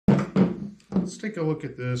Let's take a look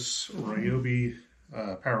at this Ryobi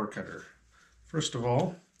power cutter. First of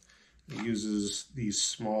all, it uses these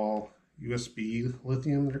small USB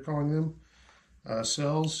lithium, they're calling them,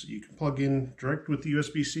 cells. You can plug in direct with the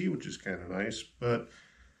USB-C, which is kind of nice, but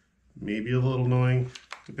maybe a little annoying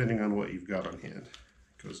depending on what you've got on hand.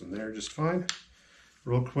 It goes in there just fine.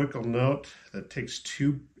 Real quick, I'll note that it takes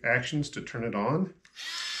 2 actions to turn it on,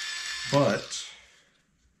 but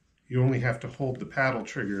you only have to hold the paddle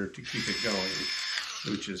trigger to keep it going,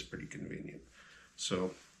 which is pretty convenient.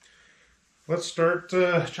 So let's start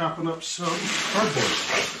chopping up some cardboard.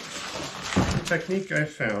 The technique I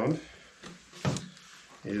found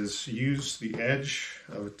is use the edge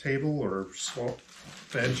of a table or swamp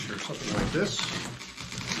bench or something like this.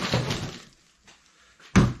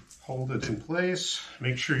 Hold it in place.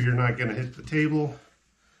 Make sure you're not going to hit the table.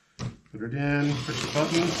 Put it in, push the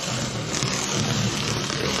button.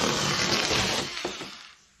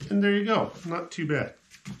 And there you go. Not too bad.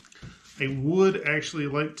 I would actually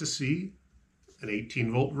like to see an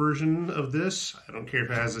 18-volt version of this. I don't care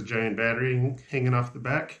if it has a giant battery hanging off the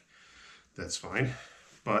back. That's fine.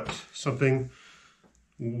 But something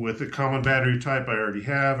with a common battery type I already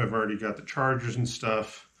have. I've already got the chargers and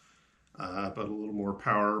stuff. But a little more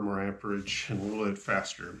power, more amperage, and a little bit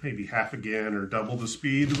faster. Maybe half again or double the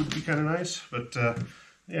speed would be kind of nice. But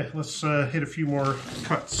yeah, let's hit a few more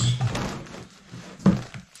cuts.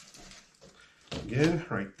 Again,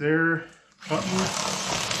 right there, button.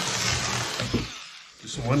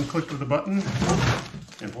 Just one click of the button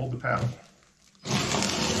and hold the paddle.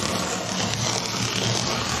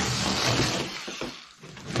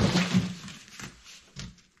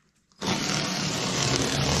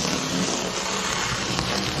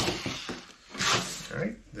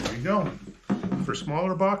 Alright, there you go. For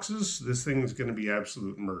smaller boxes, this thing is going to be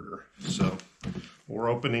absolute murder. So, we're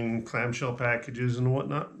opening clamshell packages and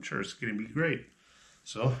whatnot. I'm sure it's going to be great.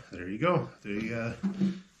 So, there you go. The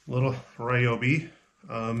little Ryobi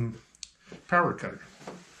power cutter.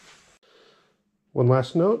 One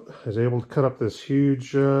last note, I was able to cut up this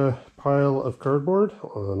huge pile of cardboard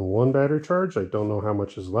on one battery charge. I don't know how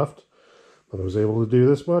much is left, but I was able to do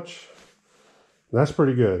this much. And that's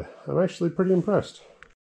pretty good. I'm actually pretty impressed.